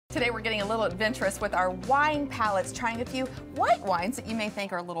Today we're getting a little adventurous with our wine palettes, trying a few white wines that you may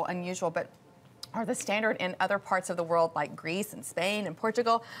think are a little unusual, but are the standard in other parts of the world like Greece and Spain and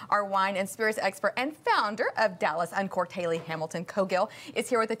Portugal. Our wine and spirits expert and founder of Dallas Uncorked, Hayley Hamilton Cogill, is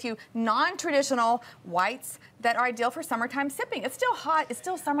here with a few non-traditional whites that are ideal for summertime sipping. It's still hot. It's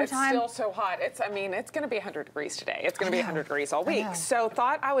still summertime. It's still so hot. It's going to be 100 degrees today. It's going to be 100 degrees all week. So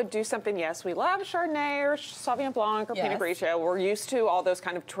thought I would do something. Yes, we love Chardonnay or Sauvignon Blanc or Pinot Grigio. We're used to all those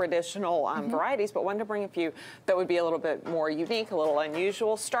kind of traditional varieties, but wanted to bring a few that would be a little bit more unique, a little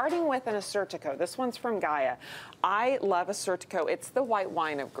unusual, starting with an Assyrtiko. This one's from Gaia. I love Assyrtiko. It's the white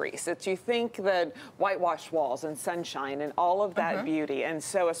wine of Greece. You think the whitewashed walls and sunshine and all of that beauty. And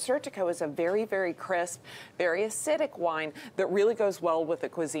so Assyrtiko is a very, very crisp, very acidic wine that really goes well with the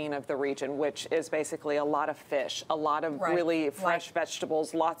cuisine of the region, which is basically a lot of fish, a lot of really fresh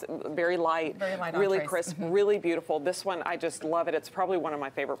vegetables, lots, very light, really crisp, really beautiful. This one, I just love it. It's probably one of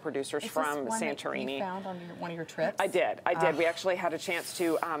my favorite producers from Santorini. That you found on one of your trips? I did. We actually had a chance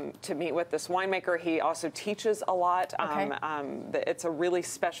to meet with this winemaker. He also teaches a lot. It's a really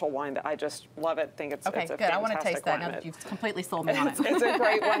special wine that I just love it. Think it's a good. I want to taste that now that you've completely sold me on it. It's a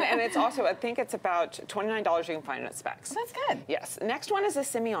great one, and it's also, I think it's about $29 you can find it at Specs. Well, that's good. Yes. Next one is a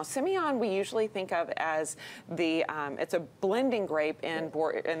Semillon. Semillon we usually think of as the it's a blending grape in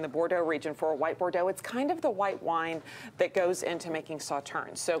the Bordeaux region for a white Bordeaux. It's kind of the white wine that goes into making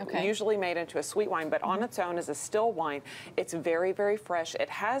Sauternes. So usually made into a sweet wine, but on its own as a still wine. It's very, very fresh. It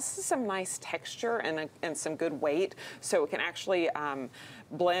has some nice texture and some good weight, so it can actually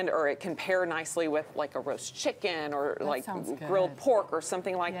blend, or it can pair nicely with like a roast chicken or like grilled pork or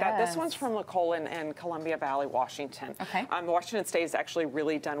something like that. This one's from Cogill in Columbia Valley, Washington. Washington State has actually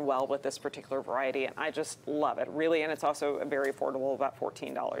really done well with this particular variety, and I just love it, really. And it's also very affordable, about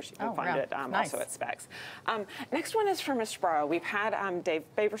 $14. You can find it also at Specs. Next one is from Espraro. We've had Dave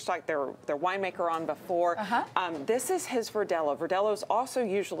Baverstock, their winemaker, on before. This is his Verdelho. Verdelho is also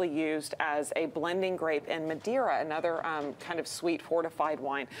usually used as a blending grape in Madeira, another kind of sweet fortified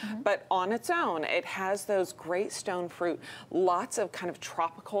wine. But on its own, it has those great stone fruit, lots of kind of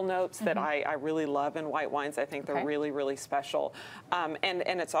tropical notes that I really love in white wines. I think they're really, really special. And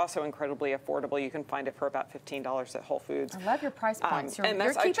it's also incredibly affordable. You can find it for about $15 at Whole Foods. I love your price points.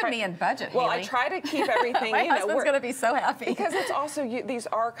 You're keeping me in budget, Well, Hayley. I try to keep everything. My husband's going to be so happy. Because it's also, these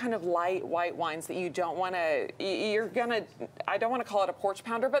are kind of light white wines that you don't want to, I don't want to call it a porch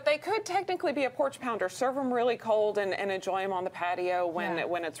pounder, but they could technically be a porch pounder. Serve them really cold and enjoy them on the patio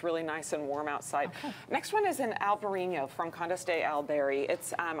when it's really nice and warm outside. Next one is an Albarino from Condes de Albury.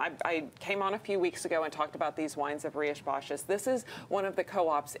 It's I came on a few weeks ago and talked about these wines of Rias Baixas. This is one of the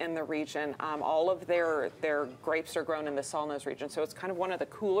co-ops in the region. All of their grapes are grown in the Salnose region, so it's kind of one of the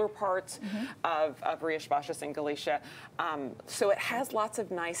cooler parts of Rias Baixas in Galicia. So it has lots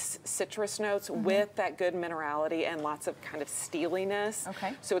of nice citrus notes with that good minerality and lots of kind of steeliness.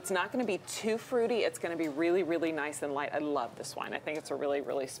 So it's not going to be too fruity. It's going to be really, really nice and light. I love this wine. I think it's a really,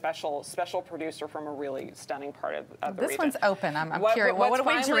 really special producer from a really stunning part of the region. This one's open. I'm curious. What are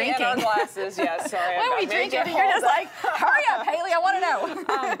we drinking? In our glasses, yes. Sorry. What are we drinking? You're just like, hurry up, Hayley. I want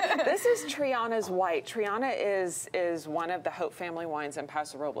to know. This is Triana's White. Triana is one of the Hope family wines in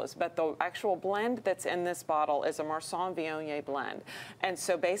Paso Robles, but the actual blend that's in this bottle is a Marsanne Viognier blend. And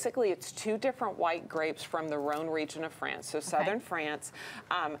so basically it's two different white grapes from the Rhone region of France, so southern France.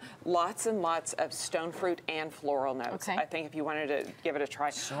 Lots and lots of stone fruit and floral notes. I think if you wanted to give it a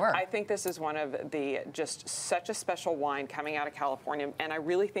try. I think this is one of the just such a special wine coming out of California, and I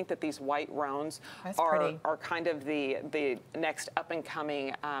really think that these white Rhones are kind of the next up and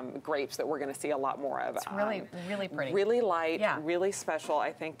coming grapes that we're going to see a lot more of. It's really, really pretty. Really light, really special.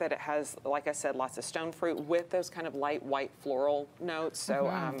 I think that it has, like I said, lots of stone fruit with those kind of light white floral notes.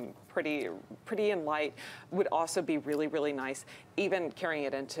 So pretty and light. Would also be really, really nice, even carrying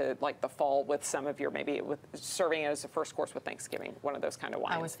it into like the fall with some of your, maybe with serving it as a first course with Thanksgiving, one of those kind of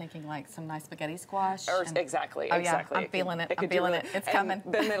wines. I was thinking like some nice spaghetti squash. Exactly. Yeah, I'm feeling it. I'm feeling it. It's coming.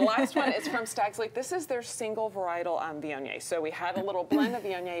 Then the last one is from Stag's Leap. This is their single varietal Viognier. So we had a little blend of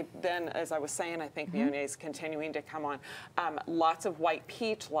Viognier. Then, as I was saying, I think Viognier is continuing to come on. Lots of white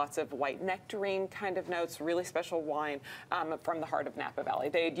peach, lots of white nectarine kind of notes. Really special wine from the heart of Napa Valley.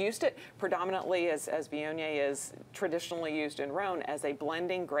 They had used it predominantly as Viognier is traditionally used in Rhone as a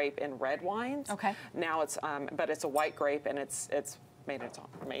blending grape in red wines. Now it's but it's a white grape, and it's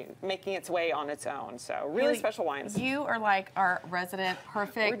making its way on its own. So really Hayley, special wines. You are like our resident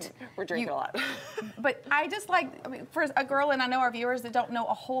perfect. We're drinking a lot. But I just like, I mean, for a girl, and I know our viewers that don't know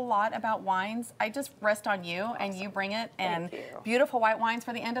a whole lot about wines, I just rest on you, awesome. And you bring it, and beautiful white wines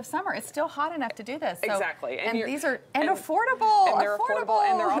for the end of summer. It's still hot enough to do this. So, exactly. And these are affordable. And they're affordable,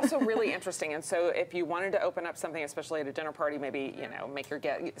 and they're also really interesting. And so if you wanted to open up something, especially at a dinner party, maybe, you know, make your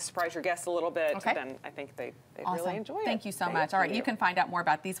surprise your guests a little bit, then I think they awesome. Really enjoy it. Thank you so much. All right, you can find out more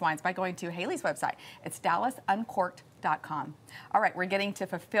about these wines by going to Hayley's website. It's DallasUncorked.com. All right, we're getting to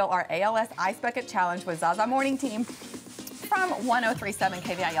fulfill our ALS Ice Bucket Challenge with Zaza Morning Team from 103.7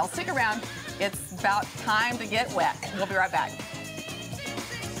 KVIL. Stick around. It's about time to get wet. We'll be right back.